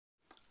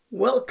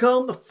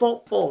Welcome to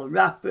Football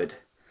Rapid.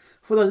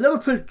 For the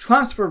Liverpool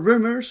transfer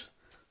rumours,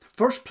 the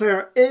first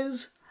player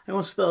is, I'm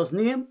going to spell his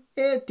name,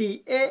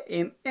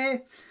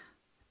 Adama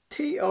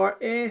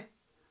Traore.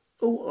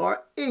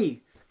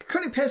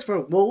 Currently plays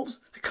for Wolves.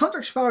 The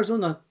contract expires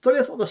on the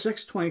 30th of the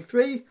 6th,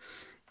 23.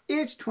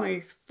 Age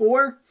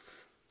 24.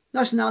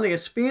 Nationality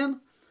is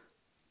Spain.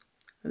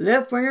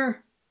 Left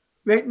winger,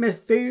 right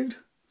midfield,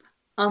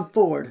 and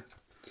forward.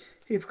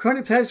 He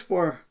currently plays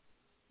for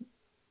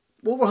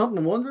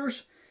Wolverhampton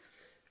Wanderers.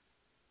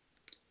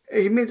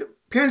 He made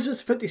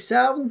appearances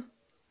 57,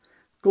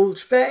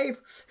 goals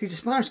 5. He's a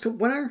Spanish Cup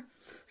winner,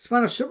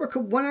 Spanish Super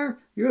Cup winner,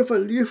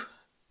 UEFA Youth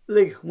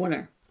League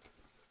winner.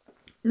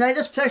 Now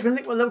this player's been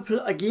linked with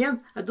Liverpool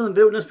again. I've done a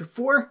video on this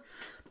before,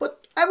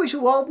 but every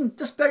so often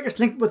this player gets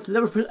linked with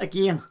Liverpool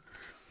again.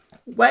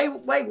 Why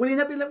would he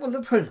not be linked with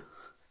Liverpool?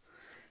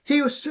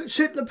 He was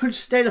suit Liverpool's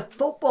style of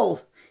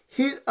football.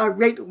 He's a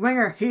right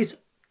winger. He's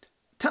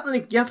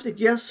technically gifted,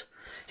 yes.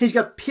 He's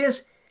got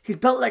pace. He's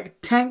built like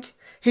a tank.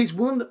 He's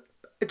one that,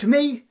 to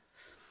me,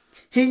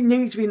 he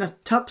needs to be in the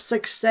top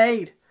 6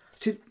 side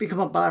to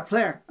become a better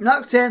player. I'm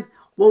not saying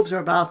Wolves are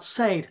a bad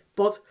side,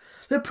 but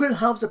Liverpool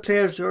have the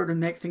players there to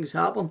make things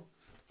happen.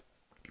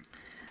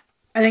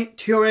 I think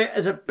Traore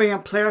is a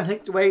brilliant player. I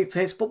think the way he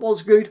plays football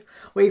is good.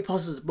 The way he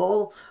passes the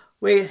ball.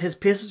 The way his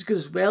pace is good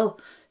as well.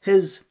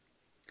 His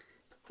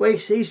way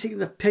he's seeing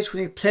the pitch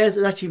when he plays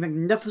is actually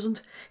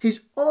magnificent. He's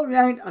all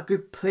round a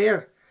good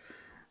player.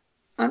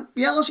 And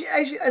yeah, also,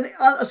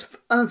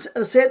 as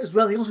I said as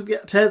well, he also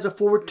plays as a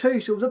forward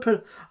too. So if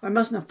Liverpool are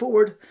missing a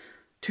forward,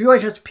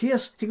 Traore has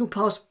pace. He can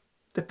pass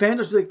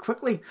defenders really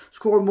quickly,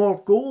 score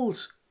more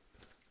goals.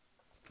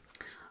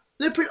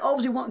 Liverpool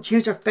obviously want to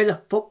change their style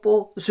of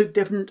football to suit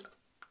different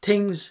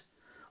teams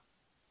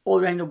all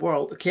around the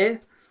world. Okay,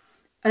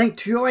 I think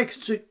Traore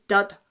can suit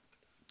that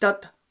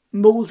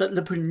mould that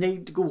Liverpool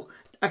need to go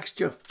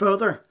extra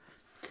further.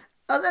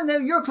 And then now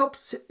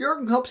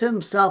Jurgen Klopp said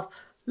himself,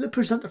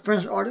 Liverpool's not the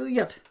finished article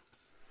yet.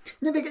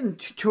 Maybe getting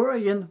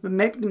Traore in will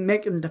make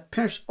him the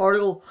finished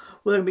article,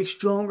 where they'll be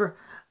stronger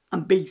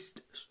and be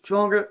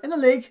stronger in the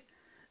league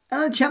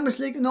and the Champions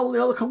League and all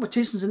the other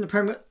competitions in the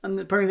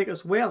Premier League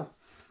as well.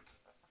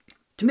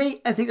 To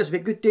me, I think this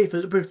would be a good day for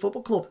the Liverpool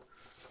Football Club.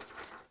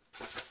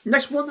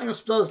 Next one, I'm going to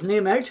spell his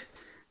name out.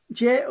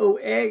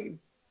 Joaquin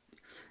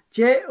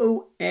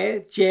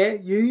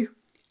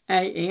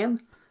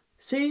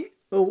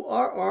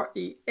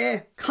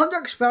Correa.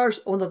 Contract expires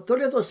on the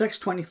 30th of the 6th,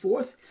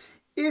 24th.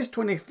 Age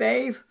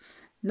 25.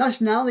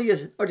 Nationality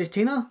is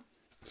Argentina.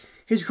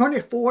 He's currently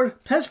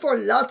forward. Plays for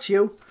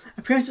Lazio.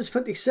 Appearances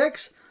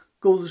 56.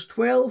 Goals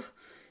 12.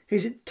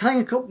 He's an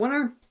Italian Cup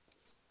winner.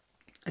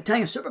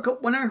 Italian Super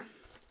Cup winner.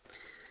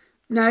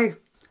 Now,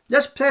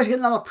 this player's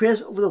getting a lot of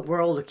praise over the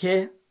world,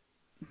 okay?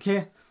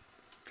 I'm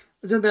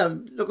doing a bit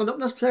of looking up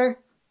this player.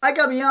 I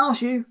gotta be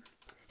honest with you.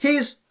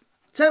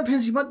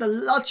 Since he went to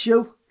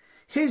Lazio,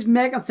 he's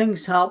making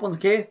things happen,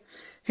 okay?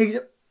 He's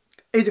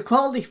a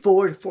quality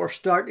forward for a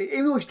start.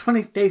 Even though he's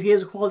 25, he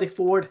is a quality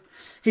forward.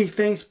 He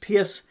finds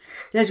pace.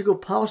 He has to go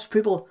past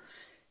people.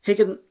 He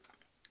can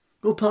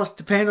go past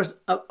defenders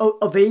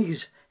of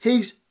ease.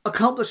 He's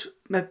accomplished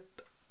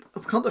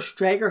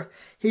striker.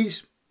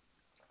 He's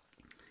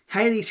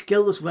highly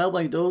skilled as well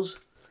when he does.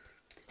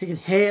 He can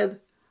head.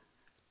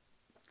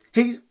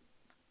 He's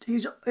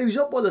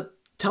up on the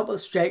top of the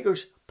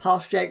strikers,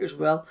 past strikers as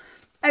well.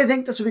 I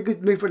think this would be a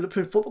good move for the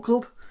Liverpool Football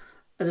Club.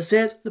 As I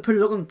said, Liverpool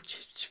looking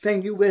to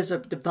find new ways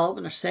of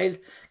developing their style,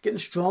 getting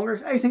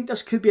stronger. I think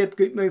this could be a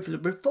good move for the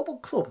Liverpool Football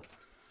Club.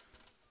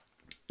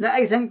 Now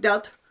I think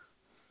it's,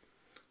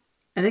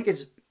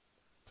 I'm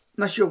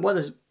not sure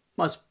what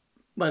was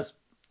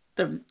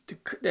the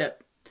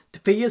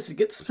fee is to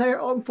get this player,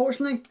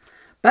 unfortunately.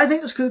 But I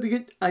think this could be a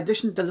good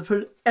addition to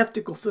Liverpool if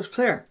they go for this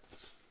player.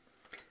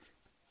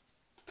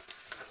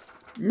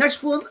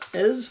 Next one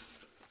is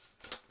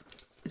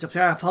a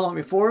player I've followed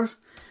before.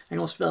 I'm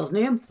going to spell his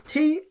name.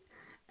 Timo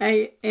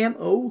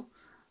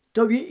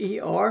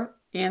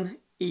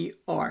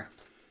Werner.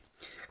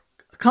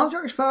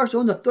 Contract expires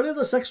on the 30th of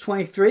the 6th,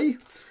 23.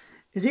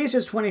 His age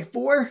is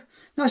 24.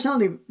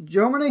 Nationality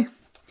Germany.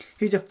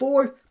 He's a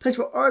forward. Plays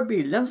for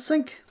RB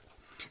Leipzig.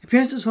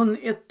 Appearances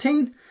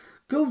 118.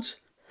 Goals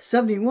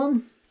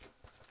 71.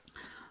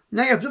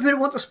 Now, if Liverpool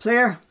want this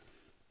player,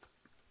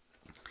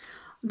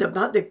 the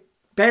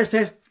best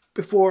player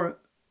before,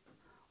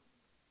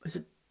 is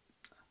it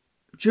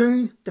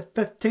June the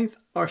 15th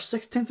or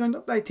 16th round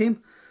up by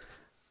team?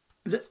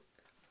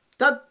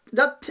 That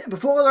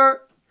before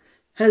there,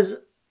 his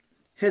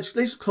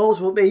release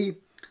clause will be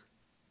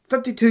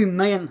 52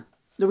 million.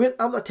 The rate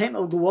of the time it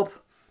will go up.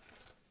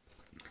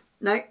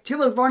 Now,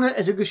 Timo Werner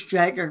is a good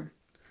striker.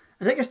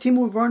 I think it's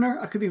Timo Werner.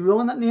 I could be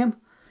wrong on that name.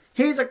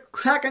 He's a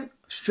cracking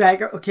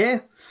striker,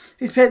 okay?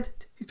 He's played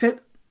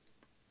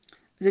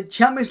the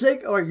Champions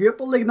League or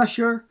Europa League, I'm not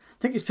sure.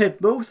 I think he's played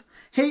both.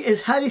 He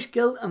is highly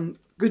skilled and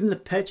good in the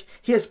pitch.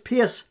 He has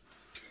pace.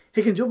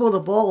 He can dribble the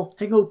ball.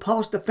 He can go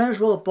past defenders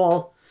with the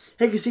ball.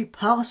 He can see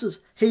passes.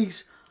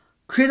 He's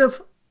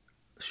creative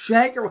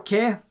striker,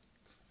 okay?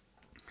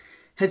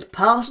 His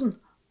passing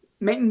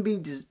mightn't be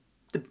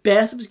the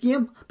best of his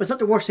game, but it's not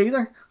the worst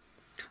either.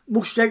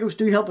 Most strikers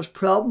do have this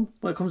problem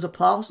when it comes to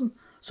passing.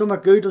 Some are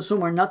good and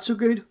some are not so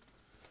good.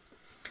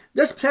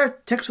 This player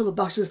ticks all the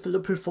boxes for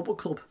Liverpool Football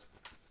Club.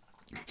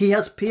 He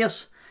has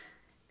pace.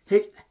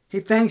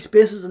 He finds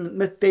spaces in the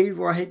midfield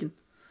where he can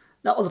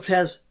let other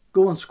players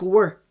go and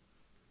score.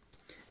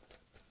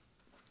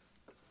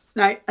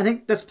 Now, I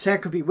think this player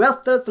could be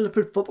well fit for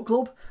Liverpool Football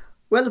Club.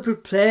 Where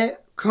Liverpool play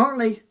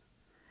currently,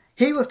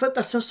 he will fit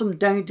the system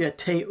down to a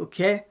T,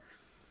 okay?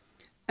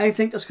 I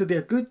think this could be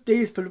a good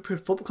deal for Liverpool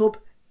Football Club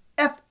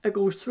if it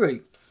goes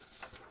through.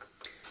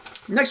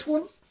 Next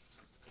one,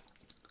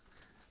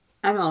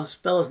 I'm going to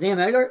spell his name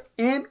out there.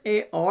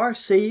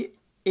 Marcelo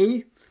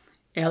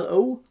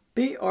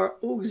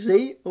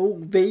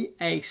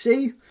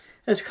Brozovic.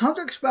 His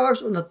contract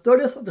expires on the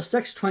 30th of the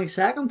 6th,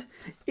 22nd,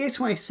 age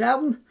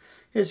 27.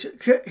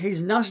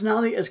 His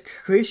nationality is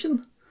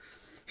Croatian.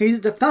 He's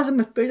a defensive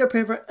midfielder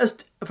playing for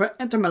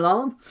Inter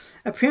Milan.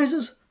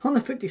 Appearances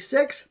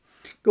 156,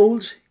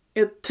 goals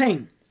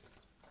 18.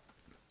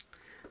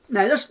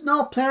 Now this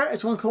player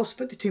is going to cost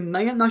 52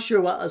 million. Not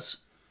sure what his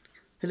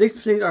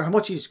least played or how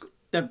much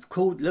they've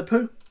called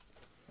Liverpool.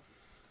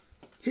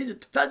 He's a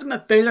defensive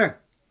midfielder.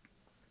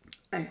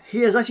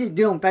 He is actually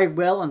doing very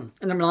well in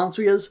Inter Milan,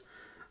 so he is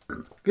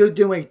good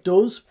doing what he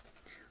does.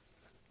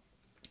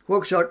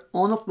 Works hard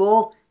on the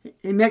ball.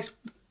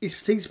 He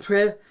sees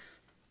play.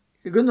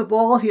 He's good on the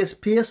ball. He has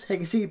pace. He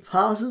can see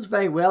passes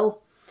very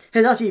well.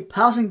 His actually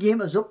passing game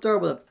is up there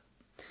with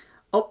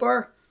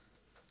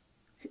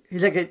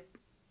He's like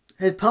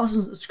his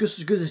passing is just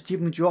as good as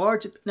Stephen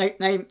George,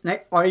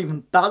 or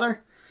even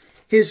better.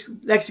 He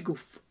likes to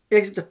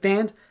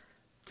defend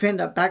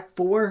that back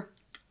four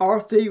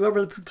or three,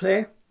 wherever they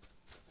play.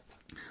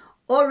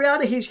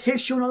 Already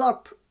he's shown a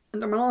lot in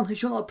Milan. He's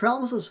shown a lot of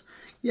promises.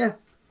 Yeah.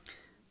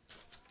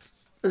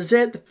 As I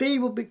said, the fee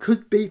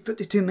could be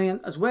 52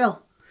 million as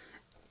well,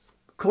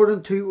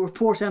 according to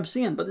reports I'm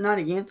seeing. But not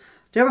again.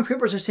 Different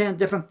papers are saying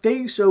different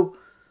fees. So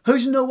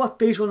who's to know what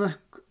fees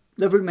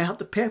Liverpool may have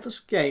to pay for this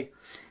guy?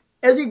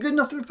 Is he good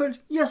enough for Liverpool?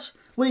 Yes.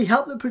 Will he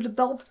help Liverpool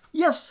develop?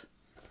 Yes.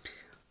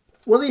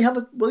 Will he have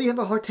a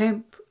hard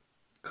time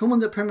coming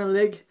to the Premier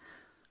League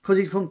because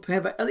he's from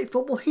playing for elite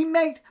football? He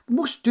might.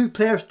 Most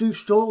players do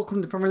struggle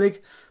coming to the Premier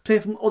League,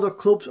 playing from other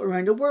clubs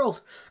around the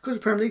world, because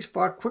the Premier League's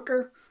far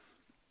quicker.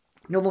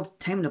 You have more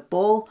time in the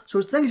ball. So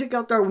it's things that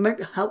got there will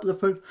maybe help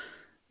Liverpool,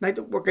 might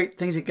work out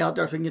things that got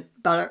there so we can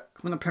get better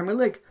coming to the Premier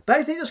League. But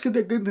I think this could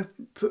be a good move.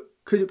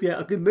 Could be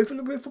a good move for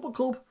the Liverpool Football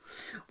Club.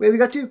 Where we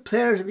got two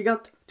players. If you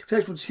got two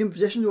players from the same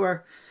position,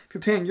 or if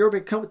you're playing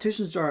European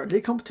competitions or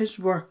league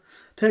competitions, where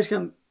players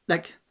can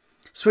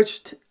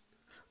switch.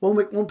 One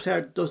week one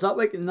player does that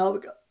week, and another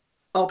week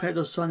other player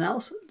does something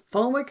else.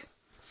 Following week.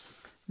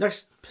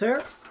 Next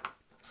player.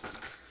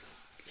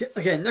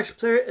 Okay, next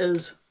player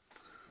is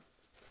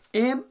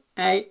Milot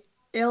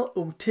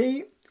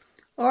Rashica.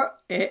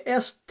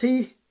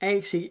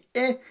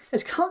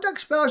 His contract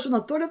expires on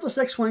the 30th of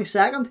 6th,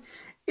 22nd.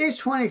 Age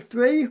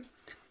 23.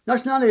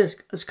 Nationality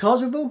is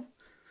Kosovo.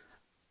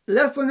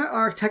 Left winger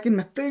or attacking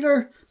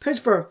midfielder. Plays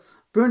for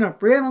Werder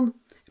Bremen.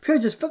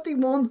 Appearances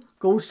 51,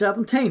 goals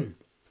 17.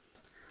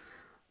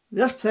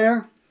 This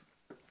player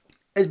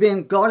is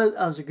being guarded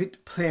as a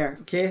good player,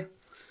 okay?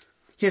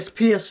 He has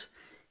pace.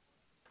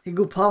 He can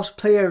go past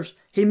players.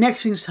 He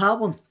makes things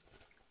happen.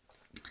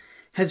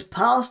 His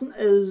passing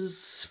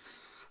is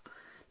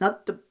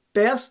not the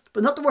best,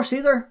 but not the worst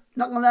either.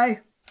 Not gonna lie.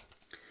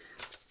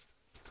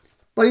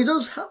 But he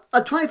does have,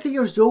 at 23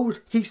 years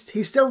old, he's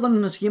still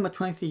learning this game at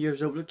 23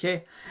 years old,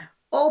 okay?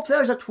 All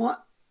players at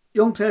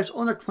young players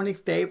under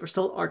 25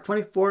 or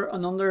 24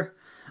 and under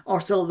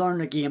are still learning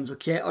the games,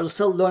 okay? Or they're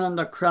still learning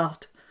their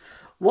craft.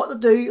 What to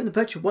do in the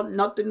pitch, what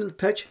not to do in the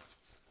pitch.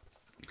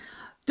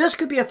 This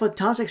could be a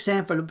fantastic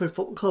sign for the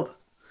Liverpool Football Club.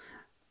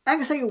 I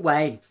can say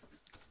why.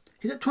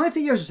 He's at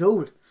 23 years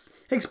old.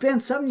 He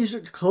spent 7 years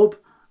at the club,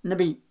 and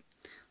maybe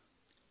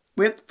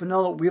wait for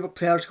another wave of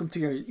players to come to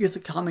your youth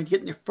academy to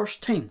get in your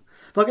first team.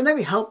 But it can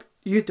maybe help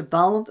youth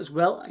development as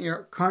well in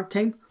your current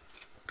team.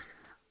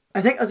 I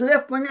think as a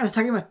left winger and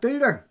attacking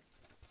midfielder,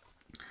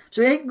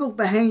 so he can go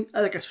behind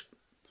I'm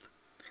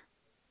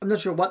not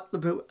sure what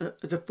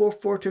is it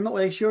 4-4-2, I'm not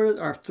really sure,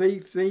 or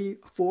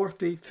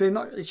 3-3-4-3-3, I'm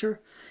not really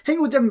sure. He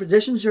can go different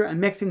positions here and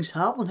make things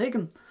happen. He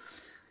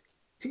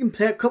can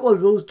play a couple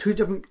of roles, two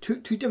different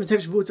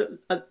types of roles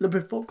at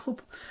Liverpool Football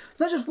Club.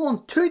 Not just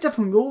one, two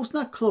different roles in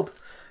that club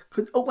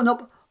could open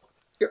up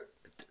your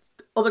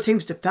other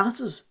team's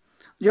defences,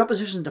 the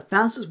opposition's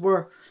defences,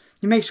 where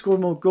you may score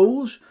more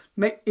goals,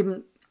 next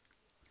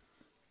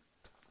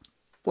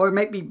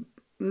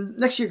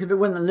year could be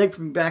winning the league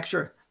from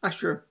extra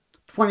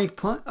 20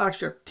 points,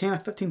 extra 10 or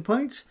 15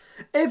 points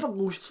if it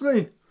goes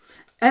through.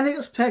 I think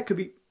this play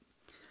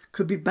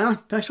could be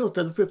beneficial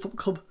to the Liverpool Football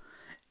Club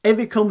if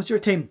it comes to your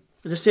team.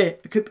 As I say,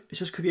 it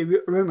just could be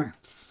a rumour.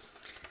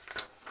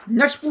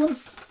 Next one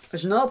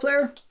is another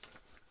player.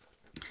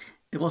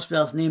 I'm going to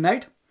spell his name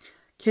out.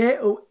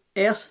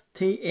 Kostas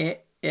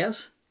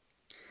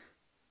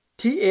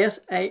Tsimikas.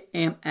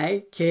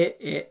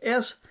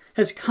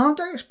 His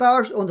contract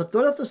expires on the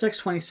 30th of the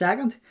 6th,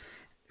 22nd.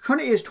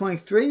 Currently age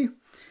 23.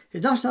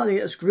 His nationality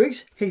is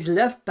Greece. He's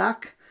left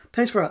back.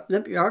 Plays for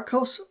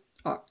Olympiakos.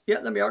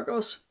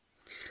 Olympiakos.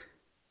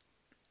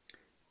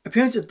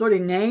 Appearance is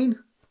 39.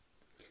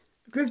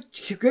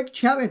 Greek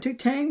champion 2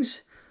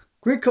 times.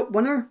 Greek Cup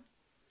winner.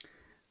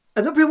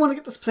 If Liverpool want to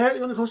get this player, it's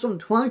going to cost them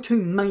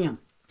 22 million.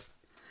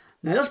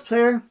 Now this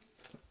player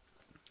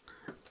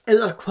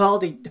is a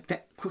quality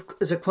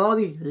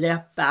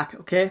left back,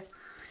 okay?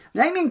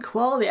 When I mean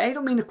quality, I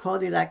don't mean the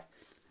quality like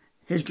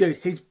he's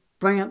good, he's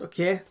brilliant,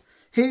 okay?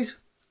 This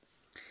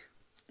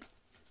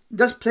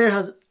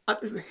player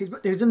he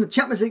was in the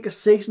Champions League this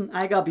season.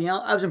 I gotta be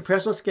honest, I was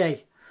impressed with this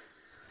guy.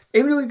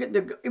 Even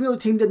though the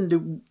team didn't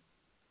do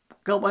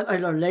got out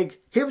of their league,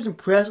 he was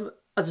impressive.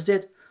 As I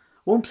said,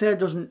 one player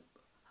doesn't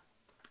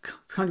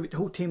contribute the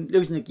whole team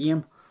losing the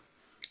game.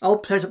 All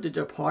players have to do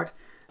their part.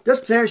 This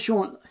player is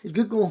showing he's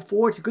good going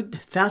forward, he's good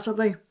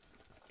defensively.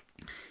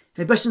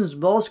 His vision is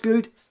ball's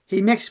good.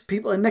 He makes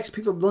people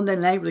run down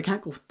the line, but they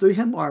can't go through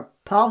him or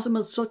pass him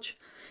as such.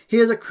 He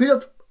is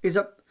actually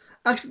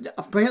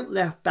a brilliant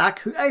left back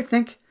who I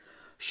think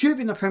should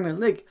be in the Premier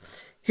League.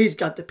 He's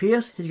got the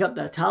pace, he's got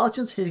the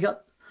intelligence, he's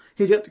got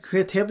the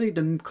creativity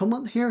to come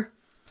on here.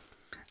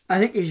 I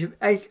think he's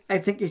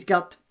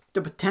got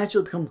the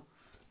potential to become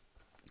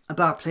a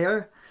better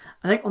player.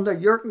 I think under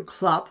Joaquin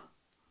Correa,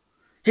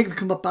 he can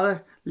become a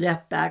better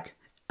left back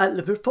at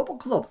Liverpool Football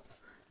Club.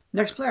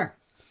 Next player.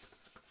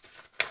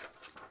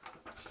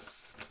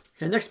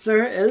 Okay, next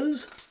player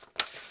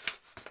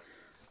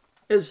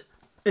is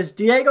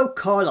Diego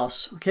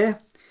Carlos. Okay,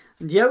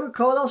 and Diego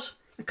Carlos,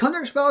 the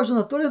contract expires on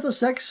the 30th of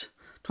 6th,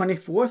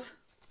 24th.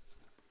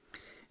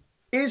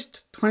 Aged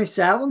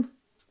 27.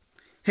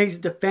 He's a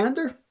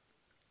defender.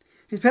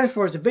 He's played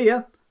for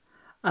Sevilla.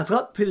 I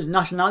forgot to put his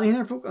nationality in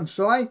here, folks. I'm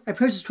sorry. I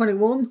put his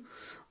 21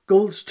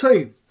 goals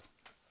too.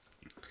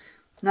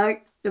 Now,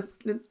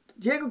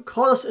 Diego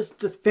Carlos is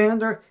the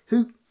defender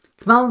who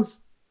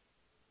commands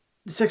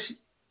the 6.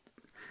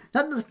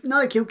 Not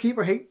a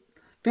goalkeeper. He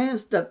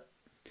fans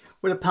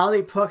where the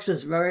penalty pucks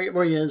is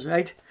where he is,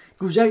 right?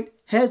 Goes out,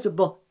 heads the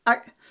ball.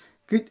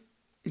 Good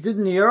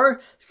in the air.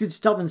 He's good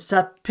stopping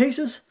set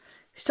pieces.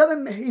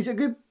 He's a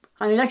good,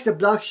 and he likes to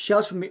block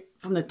shots from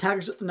the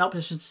attackers on the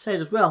opposition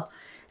side as well.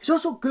 He's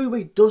also good what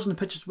he does on the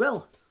pitch as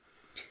well.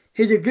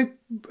 He's a good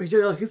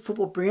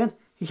football brain.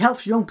 He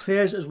helps young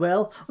players as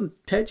well on the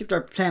pitch if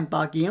they're playing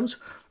bad games.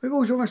 He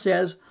goes over and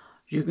says,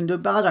 "You can do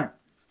better."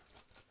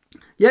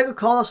 Diego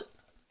Carlos,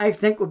 I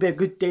think, would be a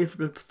good deal for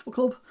the football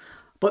club.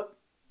 But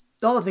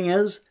the other thing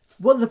is,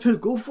 what did Liverpool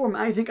go for him?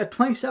 I think at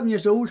 27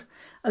 years old,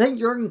 I think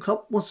Jurgen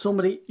Klopp wants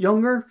somebody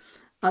younger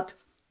at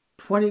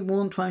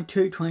 21,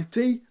 22,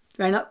 23,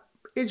 around that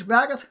age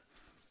bracket.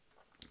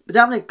 But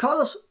definitely,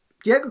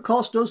 Diego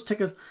Carlos does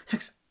tick a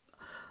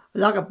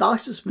lot of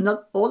boxes, but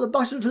not all the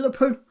boxes for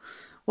Liverpool.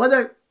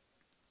 Whether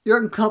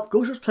Jurgen Klopp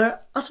goes for his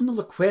player, that's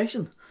another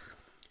question.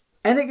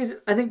 I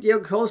think Diego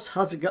Carlos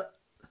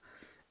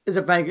is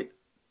a very good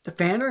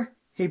defender.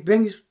 He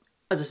brings,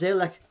 as I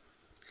say,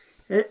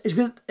 he's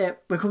good when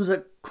it comes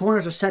to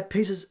corners or set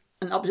pieces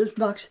and opposition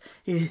blocks.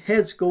 He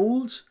heads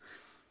goals,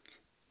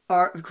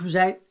 or if it comes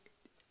out,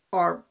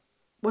 or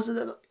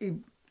he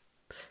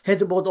heads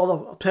the ball to all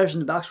the players in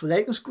the box where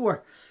they can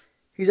score.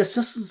 He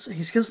assists in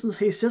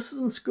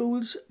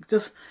goals.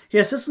 He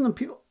assists in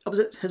people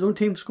opposite his own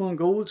team scoring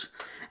goals,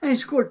 and he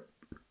scored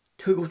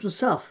 2 goals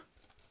himself.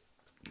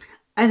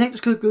 I think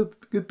this could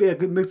be a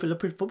good move for the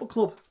Liverpool Football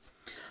Club.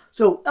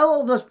 So, I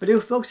love this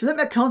video, folks. If you like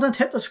my content,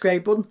 hit the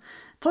subscribe button.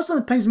 Thoughts on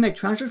the opinions and make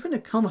transfers in the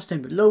comments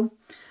down below.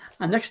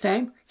 And next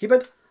time, keep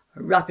it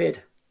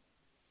rapid.